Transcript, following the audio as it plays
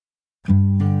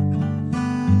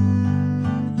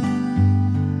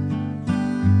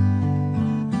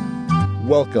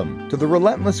Welcome to the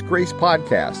Relentless Grace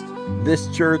Podcast. This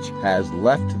church has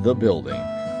left the building.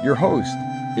 Your host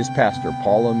is Pastor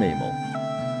Paula Mamel.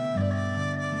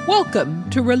 Welcome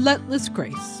to Relentless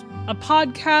Grace, a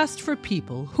podcast for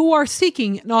people who are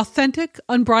seeking an authentic,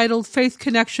 unbridled faith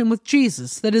connection with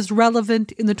Jesus that is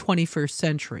relevant in the 21st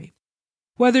century.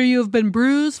 Whether you have been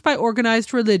bruised by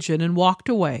organized religion and walked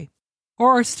away,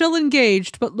 or are still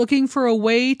engaged but looking for a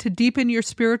way to deepen your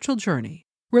spiritual journey,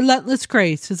 Relentless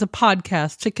Grace is a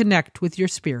podcast to connect with your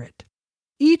spirit.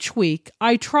 Each week,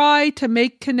 I try to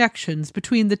make connections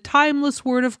between the timeless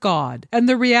Word of God and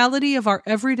the reality of our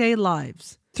everyday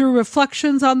lives through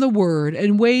reflections on the Word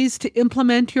and ways to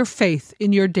implement your faith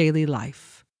in your daily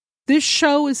life. This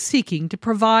show is seeking to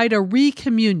provide a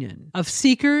recommunion of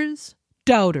seekers,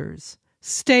 doubters,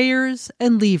 stayers,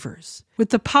 and leavers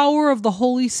with the power of the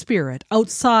Holy Spirit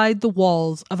outside the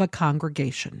walls of a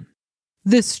congregation.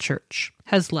 This church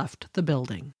has left the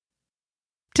building.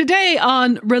 Today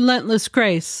on Relentless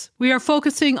Grace, we are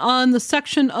focusing on the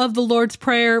section of the Lord's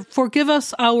Prayer, "Forgive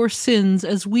us our sins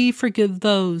as we forgive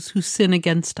those who sin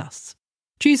against us."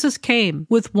 Jesus came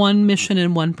with one mission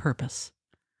and one purpose: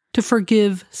 to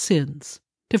forgive sins,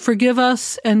 to forgive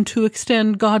us and to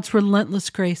extend God's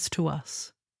relentless grace to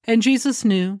us. And Jesus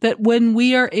knew that when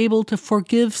we are able to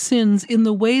forgive sins in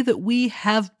the way that we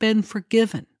have been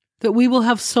forgiven, that we will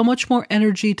have so much more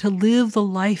energy to live the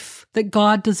life that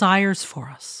God desires for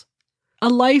us. A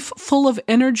life full of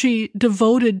energy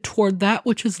devoted toward that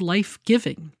which is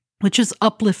life-giving, which is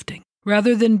uplifting,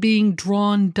 rather than being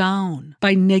drawn down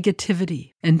by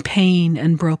negativity and pain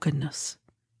and brokenness.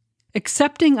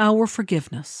 Accepting our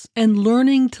forgiveness and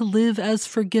learning to live as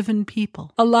forgiven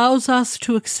people allows us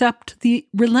to accept the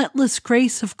relentless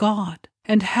grace of God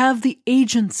and have the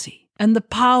agency and the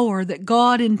power that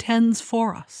God intends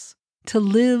for us to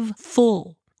live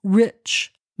full,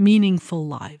 rich, meaningful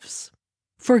lives.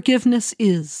 Forgiveness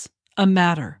is a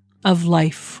matter of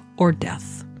life or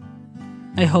death.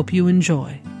 I hope you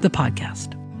enjoy the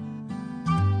podcast.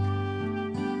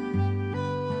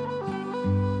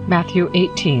 Matthew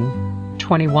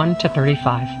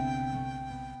 18:21-35.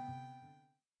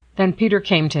 Then Peter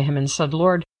came to him and said,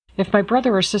 "Lord, if my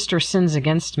brother or sister sins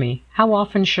against me, how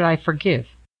often should I forgive?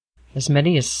 As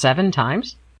many as 7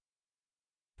 times?"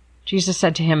 Jesus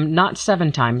said to him, "Not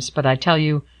 7 times, but I tell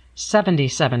you,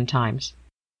 77 times.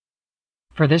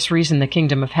 For this reason the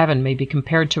kingdom of heaven may be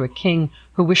compared to a king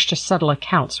who wished to settle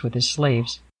accounts with his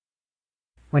slaves.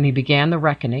 When he began the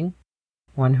reckoning,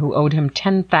 one who owed him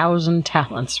 10,000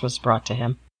 talents was brought to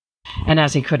him. And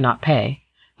as he could not pay,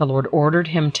 the Lord ordered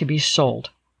him to be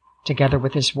sold, together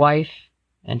with his wife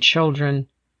and children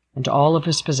and all of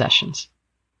his possessions,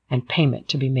 and payment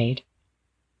to be made.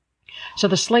 So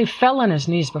the slave fell on his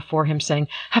knees before him, saying,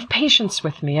 'Have patience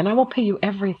with me, and I will pay you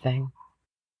everything.'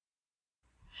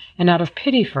 And out of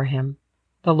pity for him,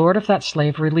 the lord of that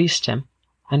slave released him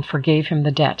and forgave him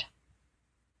the debt.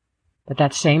 But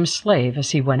that same slave,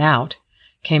 as he went out,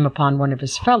 came upon one of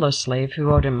his fellow slaves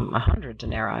who owed him 100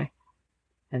 denarii.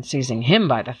 And seizing him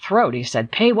by the throat, he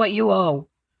said, 'Pay what you owe.'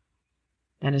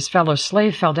 Then his fellow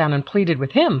slave fell down and pleaded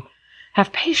with him,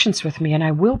 'Have patience with me, and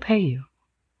I will pay you.'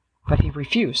 But he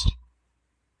refused.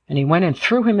 And he went and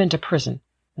threw him into prison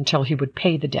until he would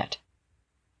pay the debt.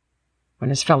 When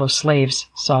his fellow slaves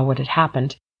saw what had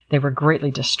happened, they were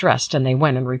greatly distressed, and they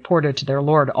went and reported to their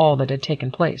lord all that had taken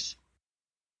place.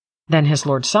 Then his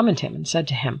lord summoned him and said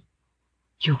to him,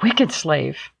 'You wicked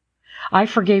slave, I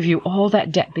forgave you all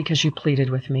that debt because you pleaded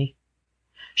with me.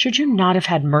 Should you not have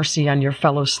had mercy on your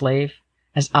fellow slave,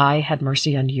 as I had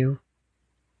mercy on you?'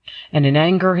 And in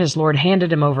anger his lord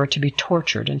handed him over to be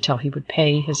tortured until he would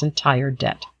pay his entire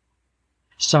debt.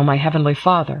 So my heavenly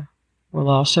Father will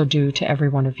also do to every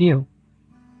one of you,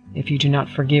 if you do not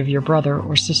forgive your brother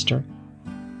or sister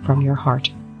from your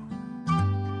heart."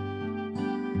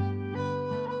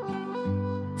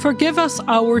 Forgive us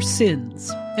our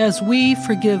sins as we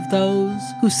forgive those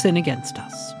who sin against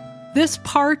us. This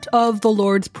part of the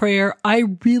Lord's Prayer, I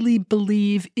really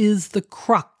believe, is the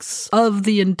crux of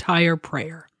the entire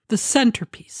prayer, the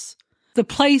centerpiece, the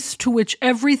place to which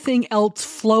everything else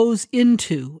flows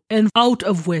into and out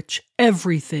of which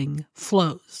everything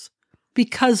flows.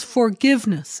 Because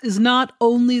forgiveness is not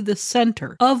only the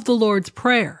center of the Lord's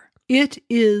Prayer, it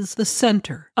is the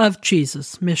center of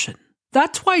Jesus' mission.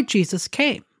 That's why Jesus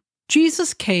came.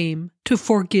 Jesus came to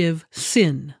forgive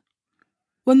sin.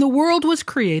 When the world was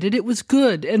created, it was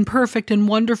good and perfect and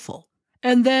wonderful.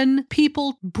 And then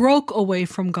people broke away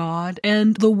from God,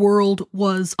 and the world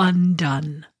was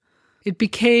undone. It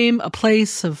became a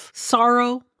place of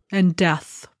sorrow and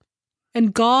death.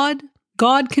 And God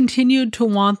continued to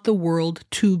want the world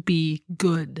to be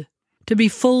good. to be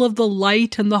full of the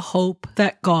light and the hope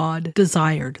that God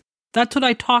desired. That's what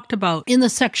I talked about in the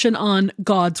section on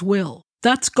God's will.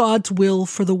 That's God's will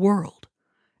for the world.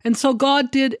 And so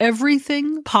God did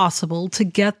everything possible to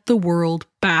get the world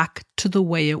back to the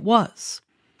way it was.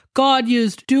 God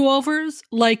used do-overs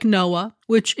like Noah,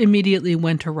 which immediately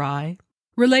went awry,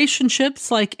 relationships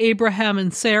like Abraham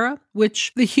and Sarah,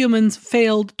 which the humans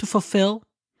failed to fulfill,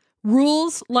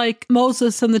 rules like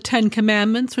Moses and the Ten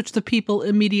Commandments, which the people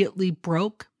immediately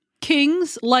broke,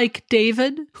 kings like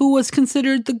David, who was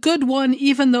considered the good one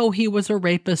even though he was a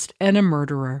rapist and a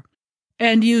murderer,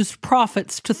 and used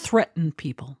prophets to threaten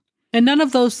people. And none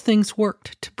of those things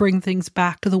worked to bring things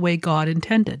back to the way God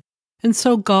intended. And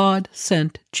so God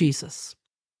sent Jesus.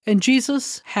 And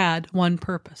Jesus had one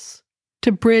purpose: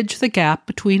 to bridge the gap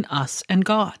between us and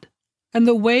God. And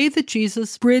the way that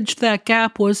Jesus bridged that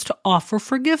gap was to offer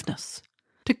forgiveness,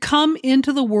 to come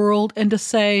into the world and to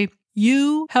say,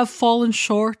 you have fallen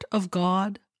short of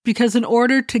God, because in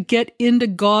order to get into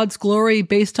God's glory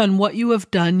based on what you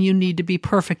have done, you need to be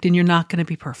perfect, and you're not going to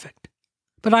be perfect.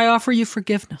 But I offer you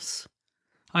forgiveness.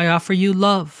 I offer you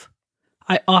love.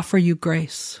 I offer you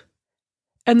grace.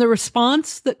 And the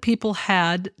response that people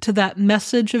had to that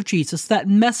message of Jesus, that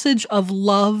message of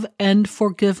love and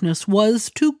forgiveness, was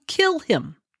to kill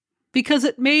him, because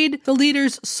it made the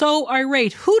leaders so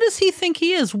irate. Who does he think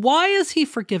he is? Why is he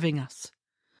forgiving us?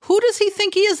 Who does he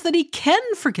think he is that he can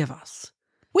forgive us?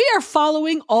 We are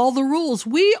following all the rules.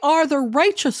 We are the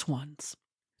righteous ones.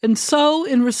 And so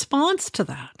in response to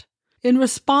that, in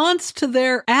response to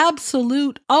their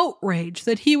absolute outrage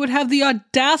that he would have the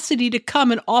audacity to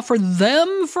come and offer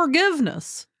them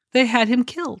forgiveness, they had him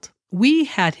killed. We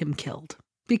had him killed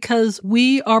because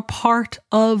we are part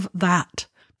of that.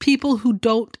 People who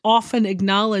don't often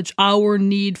acknowledge our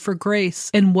need for grace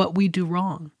and what we do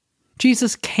wrong.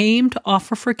 Jesus came to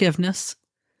offer forgiveness,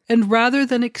 and rather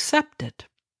than accept it,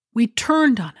 we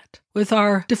turned on it with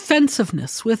our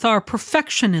defensiveness, with our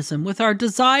perfectionism, with our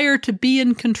desire to be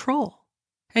in control.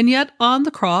 And yet on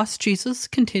the cross, Jesus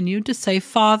continued to say,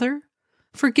 Father,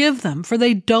 forgive them, for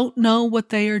they don't know what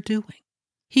they are doing.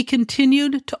 He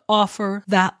continued to offer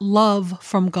that love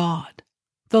from God,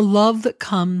 the love that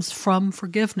comes from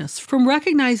forgiveness, from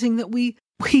recognizing that we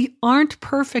aren't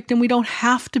perfect and we don't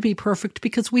have to be perfect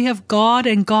because we have God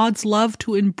and God's love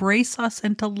to embrace us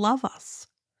and to love us.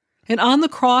 And on the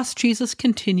cross, Jesus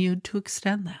continued to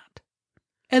extend that.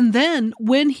 And then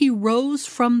when he rose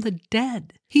from the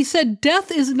dead, he said,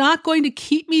 death is not going to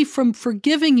keep me from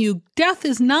forgiving you. Death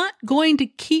is not going to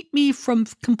keep me from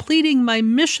completing my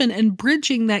mission and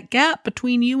bridging that gap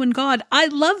between you and God. I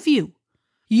love you.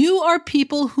 You are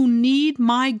people who need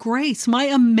my grace, my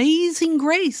amazing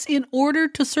grace, in order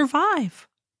to survive.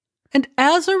 And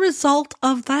as a result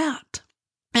of that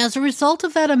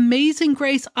amazing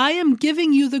grace, I am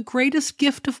giving you the greatest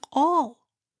gift of all.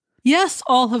 Yes,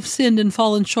 all have sinned and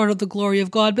fallen short of the glory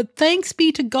of God, but thanks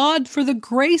be to God for the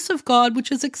grace of God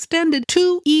which is extended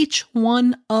to each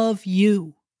one of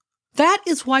you. That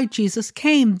is why Jesus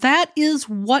came. That is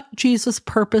what Jesus'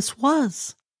 purpose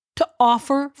was, to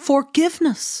offer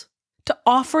forgiveness, to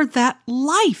offer that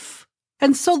life.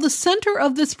 And so the center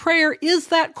of this prayer is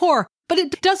that core, but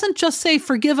it doesn't just say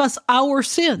forgive us our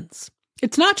sins.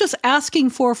 It's not just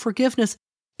asking for forgiveness.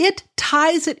 It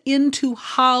ties it into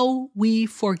how we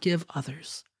forgive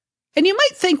others. And you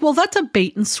might think, well, that's a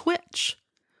bait and switch.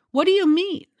 What do you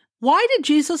mean? Why did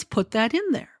Jesus put that in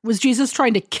there? Was Jesus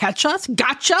trying to catch us?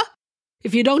 Gotcha!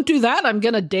 If you don't do that, I'm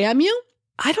going to damn you?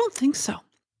 I don't think so.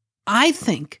 I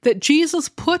think that Jesus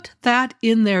put that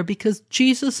in there because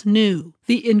Jesus knew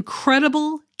the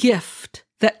incredible gift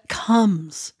that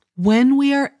comes when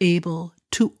we are able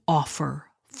to offer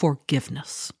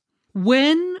forgiveness.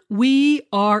 When we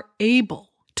are able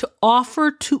to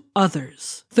offer to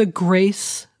others the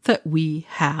grace that we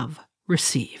have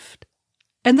received.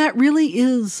 And that really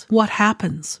is what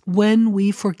happens when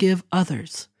we forgive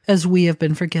others as we have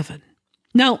been forgiven.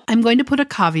 Now, I'm going to put a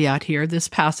caveat here. This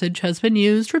passage has been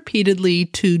used repeatedly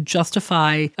to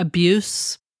justify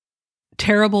abuse,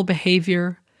 terrible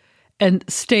behavior, and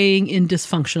staying in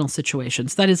dysfunctional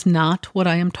situations. That is not what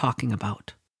I am talking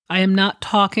about. I am not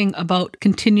talking about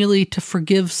continually to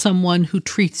forgive someone who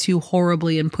treats you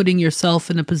horribly and putting yourself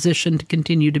in a position to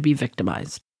continue to be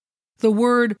victimized. The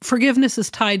word forgiveness is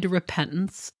tied to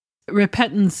repentance.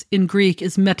 Repentance in Greek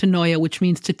is metanoia, which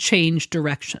means to change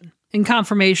direction. In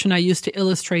confirmation, I used to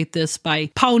illustrate this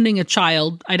by pounding a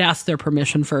child. I'd ask their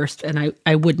permission first, and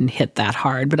I wouldn't hit that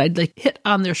hard, but I'd hit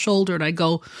on their shoulder and I'd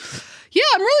go, yeah,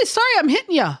 I'm really sorry I'm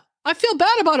hitting you. I feel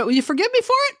bad about it. Will you forgive me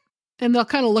for it? And they'll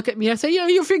kind of look at me. I say,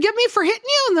 you forgive me for hitting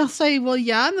you? And they'll say, well,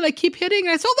 yeah. And then I keep hitting.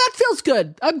 And I say, oh, that feels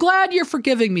good. I'm glad you're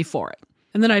forgiving me for it.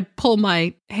 And then I'd pull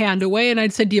my hand away and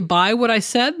I'd say, do you buy what I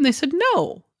said? And they said,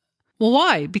 no. Well,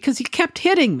 why? Because you kept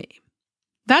hitting me.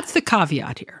 That's the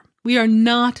caveat here. We are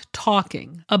not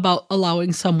talking about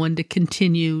allowing someone to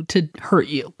continue to hurt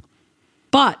you.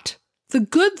 But the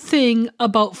good thing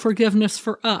about forgiveness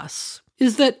for us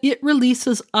is that it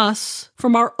releases us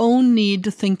from our own need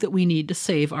to think that we need to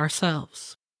save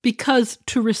ourselves. Because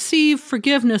to receive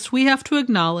forgiveness, we have to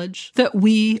acknowledge that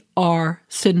we are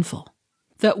sinful,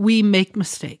 that we make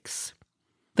mistakes,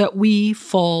 that we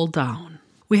fall down.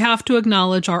 We have to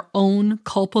acknowledge our own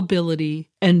culpability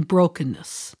and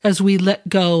brokenness as we let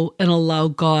go and allow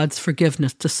God's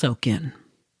forgiveness to soak in.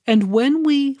 And when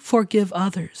we forgive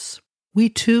others, we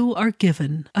too are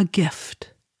given a gift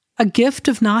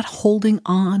of not holding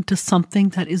on to something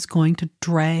that is going to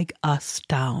drag us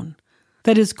down,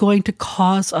 that is going to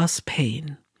cause us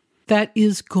pain, that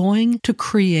is going to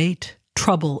create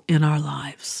trouble in our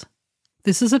lives.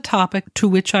 This is a topic to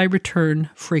which I return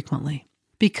frequently.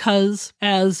 Because,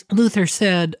 as Luther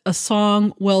said, a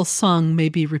song well sung may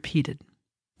be repeated.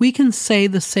 We can say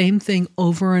the same thing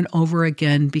over and over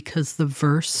again because the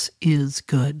verse is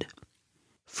good.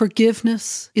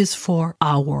 Forgiveness is for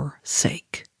our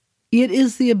sake. It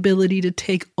is the ability to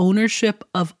take ownership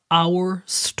of our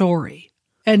story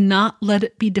and not let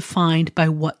it be defined by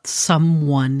what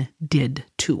someone did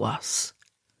to us.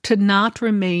 To not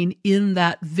remain in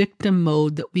that victim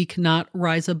mode that we cannot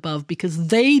rise above because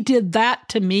they did that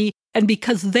to me, and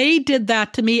because they did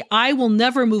that to me, I will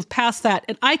never move past that,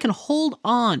 and I can hold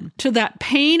on to that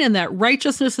pain and that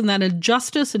righteousness and that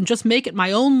injustice and just make it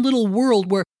my own little world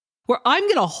where I'm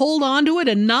going to hold on to it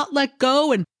and not let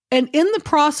go. And in the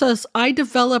process, I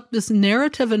develop this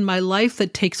narrative in my life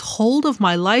that takes hold of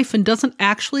my life and doesn't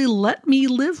actually let me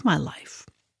live my life.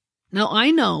 Now, I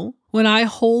know when I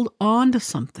hold on to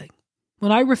something,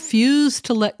 when I refuse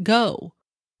to let go,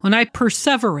 when I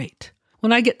perseverate,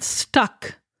 when I get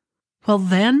stuck, well,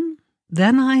 then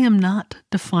I am not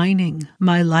defining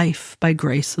my life by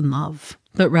grace and love,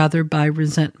 but rather by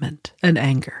resentment and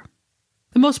anger.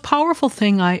 The most powerful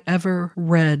thing I ever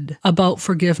read about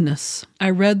forgiveness, I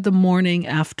read the morning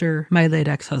after my late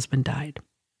ex-husband died.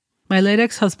 My late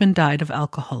ex-husband died of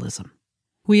alcoholism.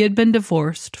 We had been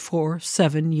divorced for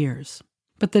 7 years.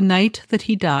 But the night that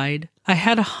he died, I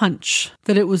had a hunch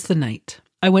that it was the night.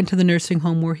 I went to the nursing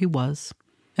home where he was,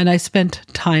 and I spent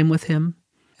time with him,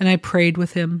 and I prayed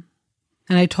with him,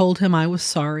 and I told him I was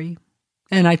sorry,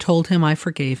 and I told him I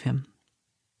forgave him.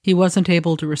 He wasn't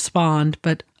able to respond,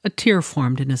 but a tear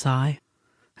formed in his eye,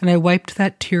 and I wiped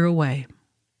that tear away.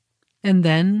 And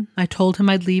then I told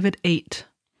him I'd leave at 8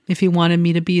 if he wanted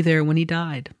me to be there when he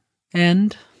died.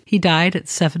 And he died at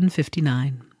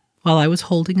 7:59 while I was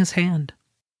holding his hand.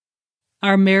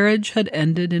 Our marriage had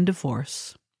ended in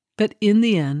divorce, but in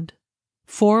the end,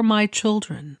 for my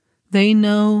children, they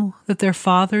know that their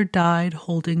father died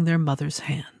holding their mother's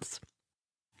hands.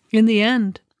 In the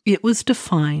end, it was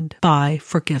defined by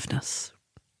forgiveness.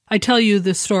 I tell you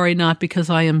this story not because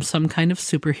I am some kind of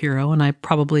superhero, and I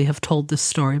probably have told this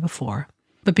story before,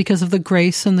 but because of the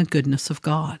grace and the goodness of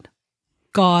God.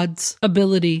 God's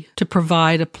ability to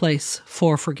provide a place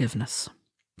for forgiveness.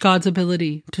 God's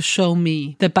ability to show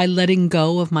me that by letting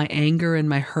go of my anger and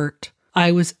my hurt,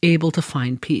 I was able to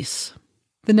find peace.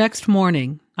 The next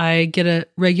morning, I get a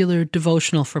regular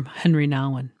devotional from Henry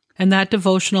Nouwen, and that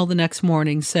devotional the next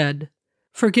morning said,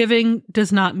 "Forgiving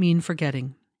does not mean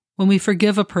forgetting. When we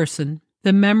forgive a person,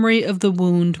 the memory of the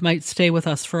wound might stay with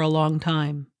us for a long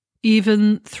time,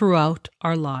 even throughout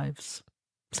our lives.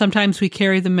 Sometimes we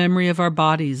carry the memory of our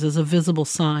bodies as a visible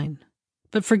sign.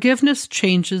 But forgiveness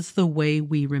changes the way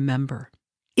we remember.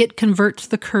 It converts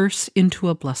the curse into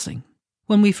a blessing.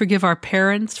 When we forgive our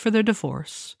parents for their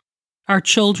divorce, our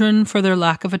children for their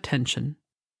lack of attention,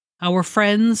 our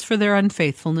friends for their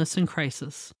unfaithfulness and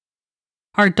crisis,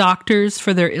 our doctors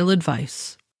for their ill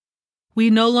advice, we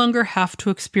no longer have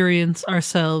to experience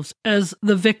ourselves as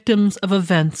the victims of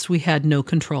events we had no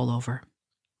control over.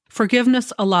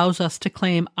 Forgiveness allows us to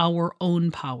claim our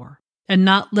own power and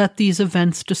not let these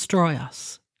events destroy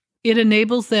us. It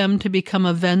enables them to become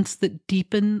events that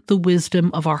deepen the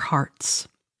wisdom of our hearts.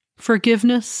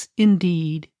 Forgiveness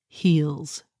indeed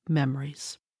heals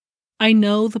memories. I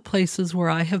know the places where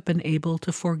I have been able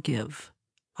to forgive.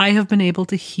 I have been able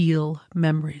to heal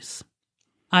memories.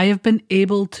 I have been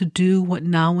able to do what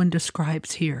Nouwen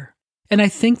describes here. And I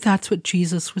think that's what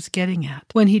Jesus was getting at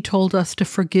when he told us to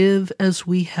forgive as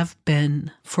we have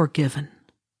been forgiven.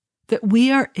 That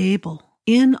we are able,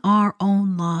 in our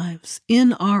own lives,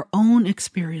 in our own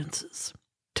experiences,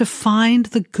 to find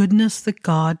the goodness that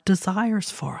God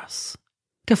desires for us,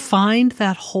 to find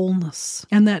that wholeness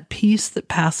and that peace that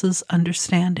passes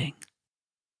understanding.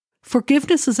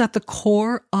 Forgiveness is at the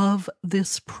core of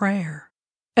this prayer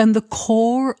and the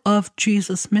core of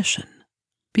Jesus' mission,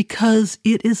 because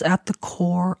it is at the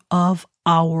core of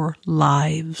our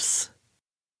lives.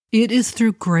 It is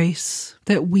through grace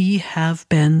that we have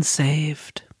been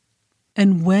saved.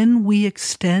 And when we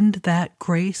extend that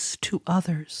grace to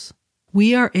others,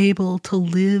 we are able to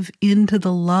live into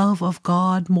the love of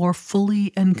God more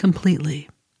fully and completely.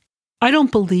 I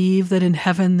don't believe that in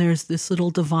heaven there's this little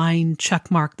divine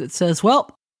check mark that says,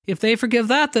 well, if they forgive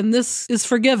that, then this is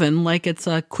forgiven, like it's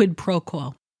a quid pro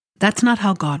quo. That's not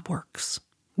how God works.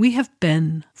 We have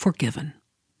been forgiven.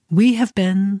 We have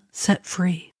been set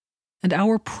free. And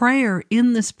our prayer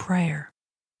in this prayer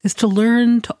is to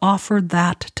learn to offer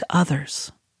that to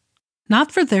others,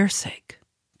 not for their sake,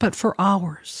 but for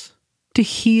ours, to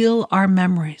heal our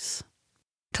memories,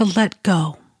 to let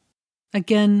go.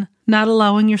 Again, not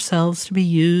allowing yourselves to be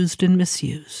used and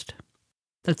misused.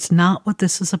 That's not what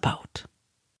this is about,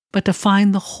 but to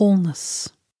find the wholeness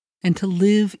and to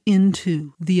live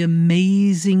into the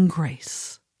amazing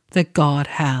grace that God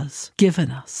has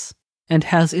given us and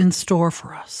has in store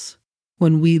for us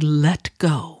when we let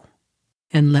go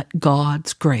and let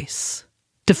God's grace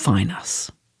define us.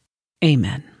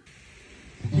 Amen.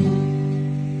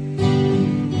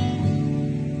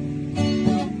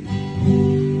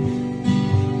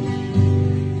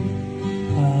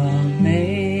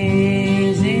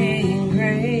 Amazing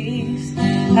grace,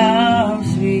 how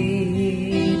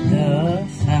sweet the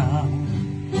sound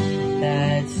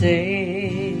that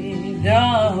saved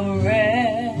a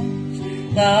wretch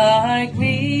like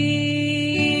me.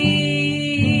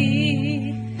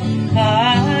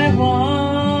 I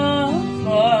once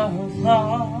was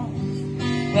lost,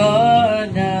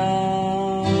 but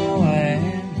now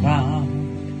am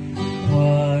found,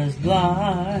 was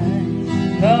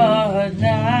blind, but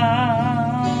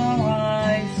now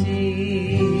I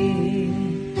see.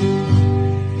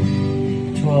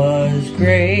 'Twas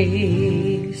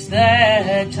grace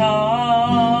that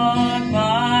taught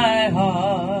my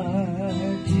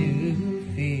heart to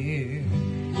fear,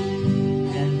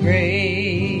 and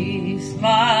grace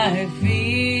my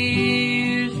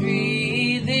fears relieved.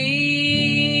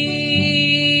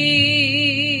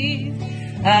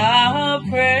 How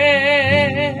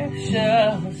precious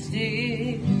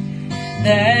did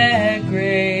that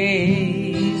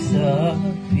grace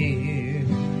appear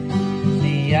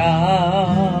the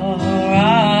hour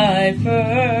I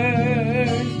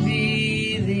first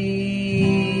believed.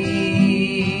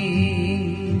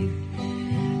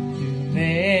 Through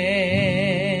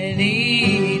many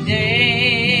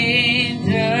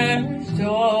dangers,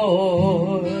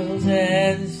 toils,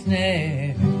 and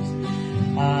snares,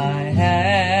 I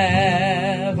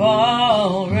have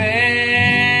already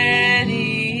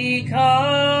come.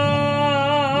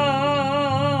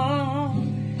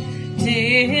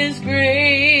 'Tis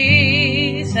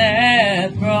grace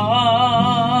hath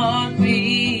brought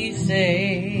me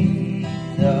safe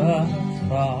thus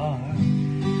far,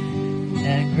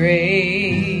 and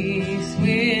grace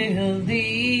will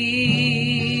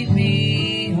lead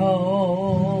me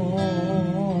home.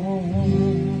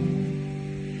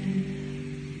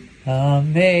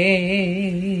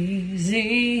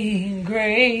 Amazing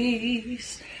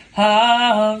grace,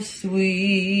 how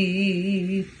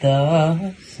sweet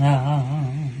the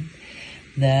sound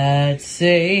that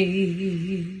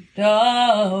saved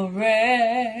a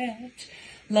wretch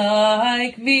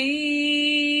like me.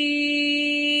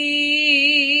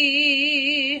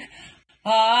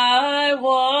 I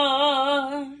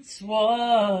once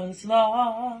was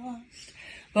lost,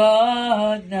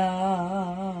 but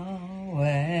now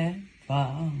am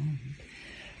found,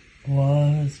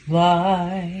 was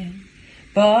blind,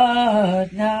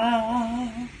 but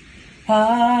now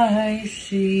I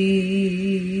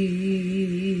see.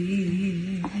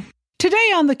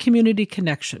 Today on the Community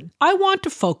Connection, I want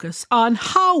to focus on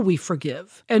how we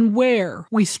forgive and where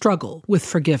we struggle with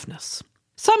forgiveness.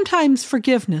 Sometimes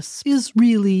forgiveness is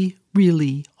really,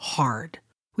 really hard.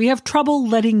 We have trouble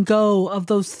letting go of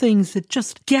those things that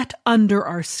just get under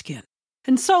our skin.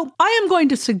 And so I am going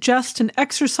to suggest an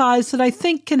exercise that I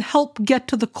think can help get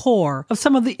to the core of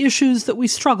some of the issues that we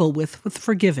struggle with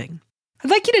forgiving.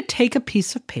 I'd like you to take a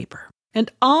piece of paper,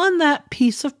 and on that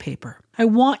piece of paper, I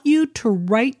want you to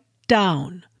write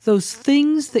down those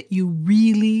things that you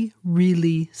really,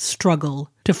 really struggle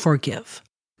to forgive.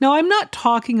 Now, I'm not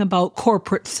talking about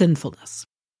corporate sinfulness.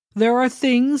 There are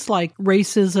things like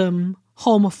racism,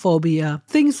 homophobia,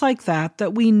 things like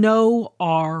that we know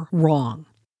are wrong.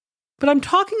 But I'm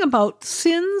talking about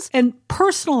sins and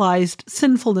personalized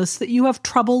sinfulness that you have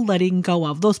trouble letting go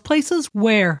of. Those places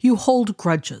where you hold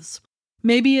grudges.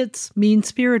 Maybe it's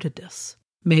mean-spiritedness.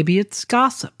 Maybe it's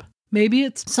gossip. Maybe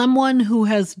it's someone who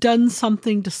has done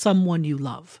something to someone you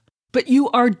love. But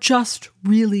you are just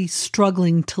really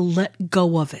struggling to let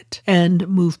go of it and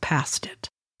move past it.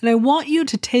 And I want you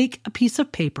to take a piece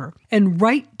of paper and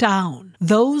write down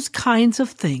those kinds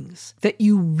of things that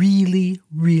you really,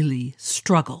 really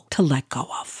struggle to let go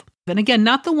of. And again,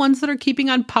 not the ones that are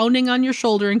keeping on pounding on your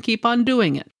shoulder and keep on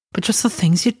doing it, but just the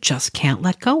things you just can't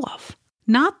let go of.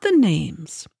 Not the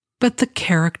names, but the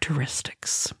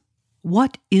characteristics.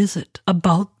 What is it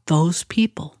about those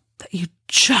people that you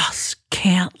just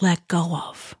can't let go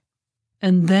of?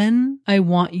 And then I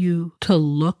want you to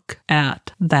look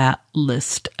at that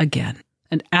list again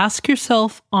and ask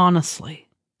yourself honestly,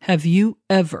 have you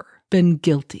ever been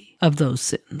guilty of those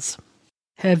sins?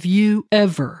 Have you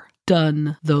ever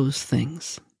done those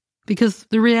things? Because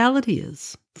the reality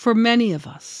is, for many of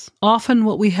us, often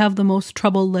what we have the most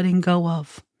trouble letting go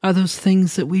of are those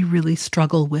things that we really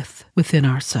struggle with within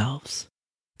ourselves.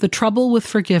 The trouble with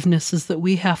forgiveness is that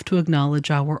we have to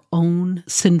acknowledge our own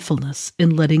sinfulness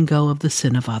in letting go of the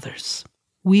sin of others.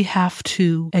 We have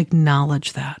to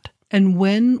acknowledge that. And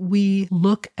when we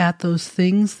look at those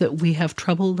things that we have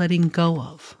trouble letting go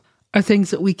of, are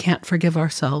things that we can't forgive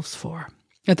ourselves for,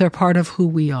 that they're part of who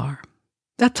we are.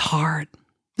 That's hard.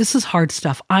 This is hard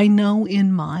stuff. I know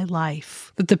in my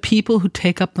life that the people who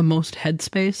take up the most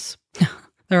headspace,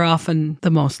 they're often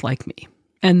the most like me.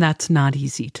 And that's not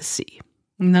easy to see.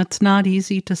 And that's not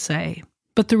easy to say.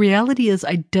 But the reality is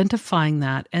identifying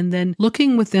that and then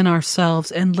looking within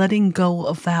ourselves and letting go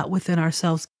of that within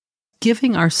ourselves,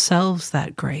 giving ourselves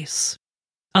that grace,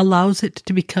 allows it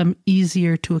to become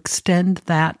easier to extend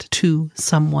that to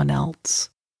someone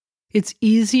else. It's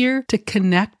easier to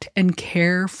connect and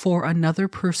care for another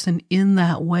person in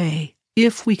that way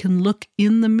if we can look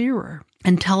in the mirror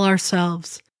and tell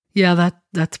ourselves, yeah,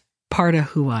 that's part of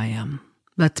who I am.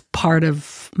 That's part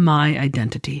of my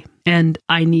identity, and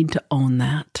I need to own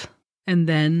that. And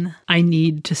then I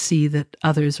need to see that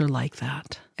others are like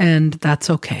that, and that's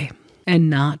okay,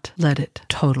 and not let it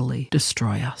totally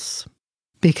destroy us.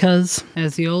 Because,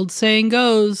 as the old saying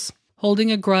goes,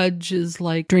 holding a grudge is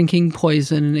like drinking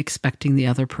poison and expecting the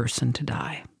other person to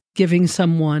die. Giving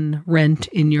someone rent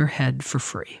in your head for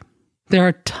free. There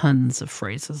are tons of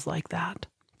phrases like that,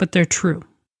 but they're true.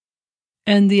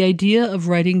 And the idea of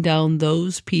writing down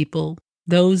those people,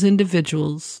 those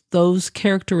individuals, those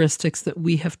characteristics that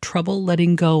we have trouble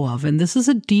letting go of, and this is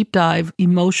a deep dive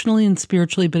emotionally and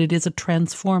spiritually, but it is a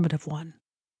transformative one.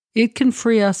 It can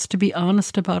free us to be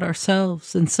honest about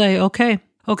ourselves and say, okay,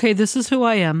 this is who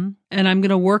I am, and I'm going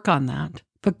to work on that,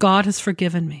 but God has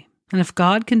forgiven me. And if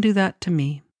God can do that to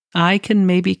me, I can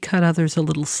maybe cut others a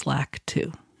little slack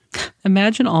too.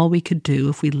 Imagine all we could do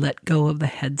if we let go of the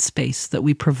headspace that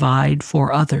we provide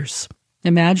for others.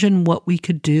 Imagine what we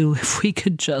could do if we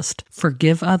could just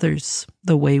forgive others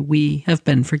the way we have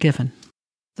been forgiven.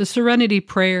 The Serenity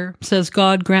Prayer says,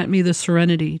 God, grant me the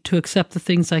serenity to accept the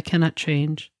things I cannot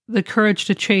change, the courage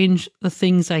to change the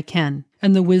things I can,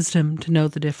 and the wisdom to know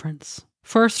the difference.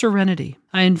 For serenity,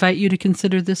 I invite you to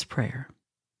consider this prayer.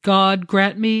 God,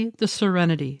 grant me the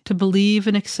serenity to believe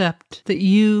and accept that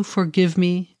you forgive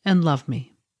me and love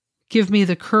me. Give me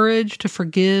the courage to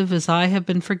forgive as I have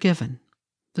been forgiven,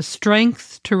 the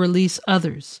strength to release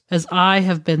others as I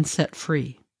have been set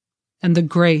free, and the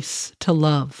grace to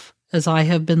love as I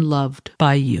have been loved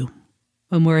by you.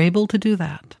 When we're able to do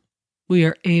that, we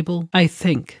are able, I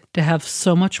think, to have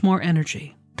so much more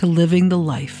energy to living the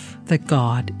life that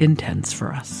God intends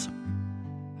for us.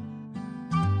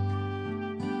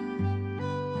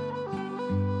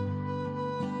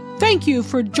 Thank you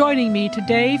for joining me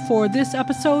today for this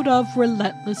episode of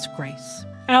Relentless Grace.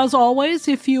 As always,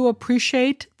 if you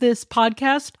appreciate this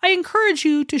podcast, I encourage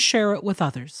you to share it with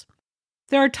others.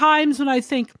 There are times when I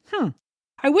think,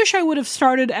 I wish I would have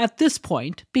started at this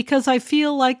point because I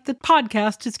feel like the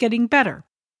podcast is getting better.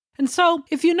 And so,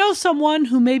 if you know someone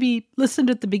who maybe listened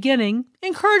at the beginning,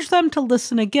 encourage them to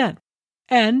listen again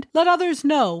and let others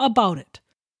know about it.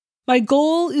 My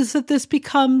goal is that this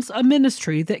becomes a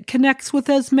ministry that connects with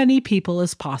as many people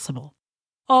as possible.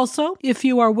 Also, if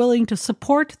you are willing to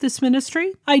support this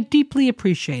ministry, I deeply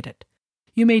appreciate it.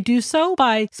 You may do so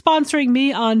by sponsoring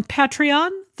me on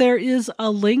Patreon. There is a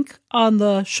link on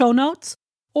the show notes.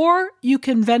 Or you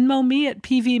can Venmo me at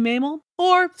PVMamel,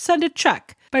 or send a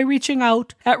check by reaching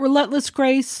out at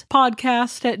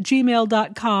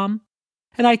relentlessgracepodcast@gmail.com,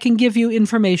 and I can give you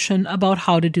information about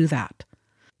how to do that.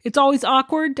 It's always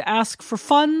awkward to ask for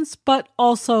funds, but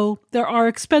also there are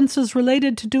expenses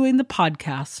related to doing the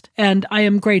podcast, and I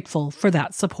am grateful for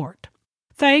that support.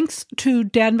 Thanks to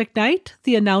Dan McKnight,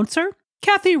 the announcer,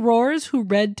 Kathy Roars, who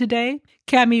read today,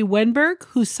 Cammie Wenberg,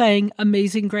 who sang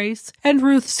Amazing Grace, and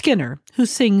Ruth Skinner, who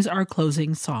sings our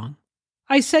closing song.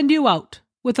 I send you out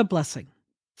with a blessing.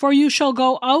 For you shall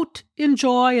go out in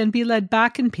joy and be led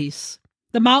back in peace.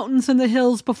 The mountains and the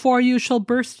hills before you shall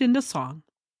burst into song,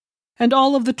 and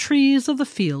all of the trees of the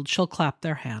field shall clap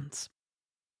their hands.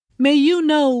 May you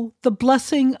know the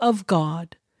blessing of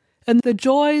God and the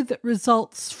joy that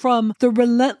results from the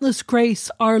relentless grace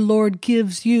our Lord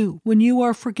gives you when you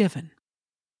are forgiven.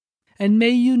 And may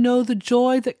you know the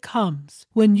joy that comes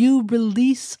when you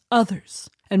release others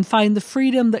and find the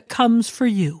freedom that comes for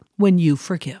you when you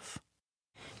forgive.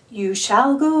 You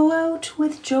shall go out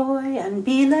with joy and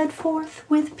be led forth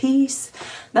with peace.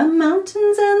 The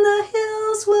mountains and the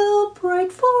hills will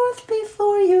break forth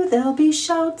before you. There'll be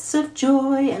shouts of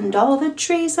joy, and all the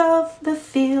trees of the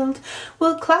field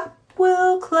will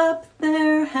clap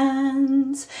their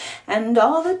hands. And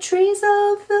all the trees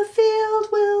of the field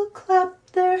will clap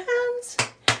their hands.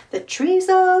 The trees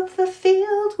of the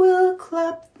field will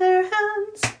clap their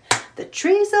hands. The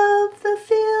trees of the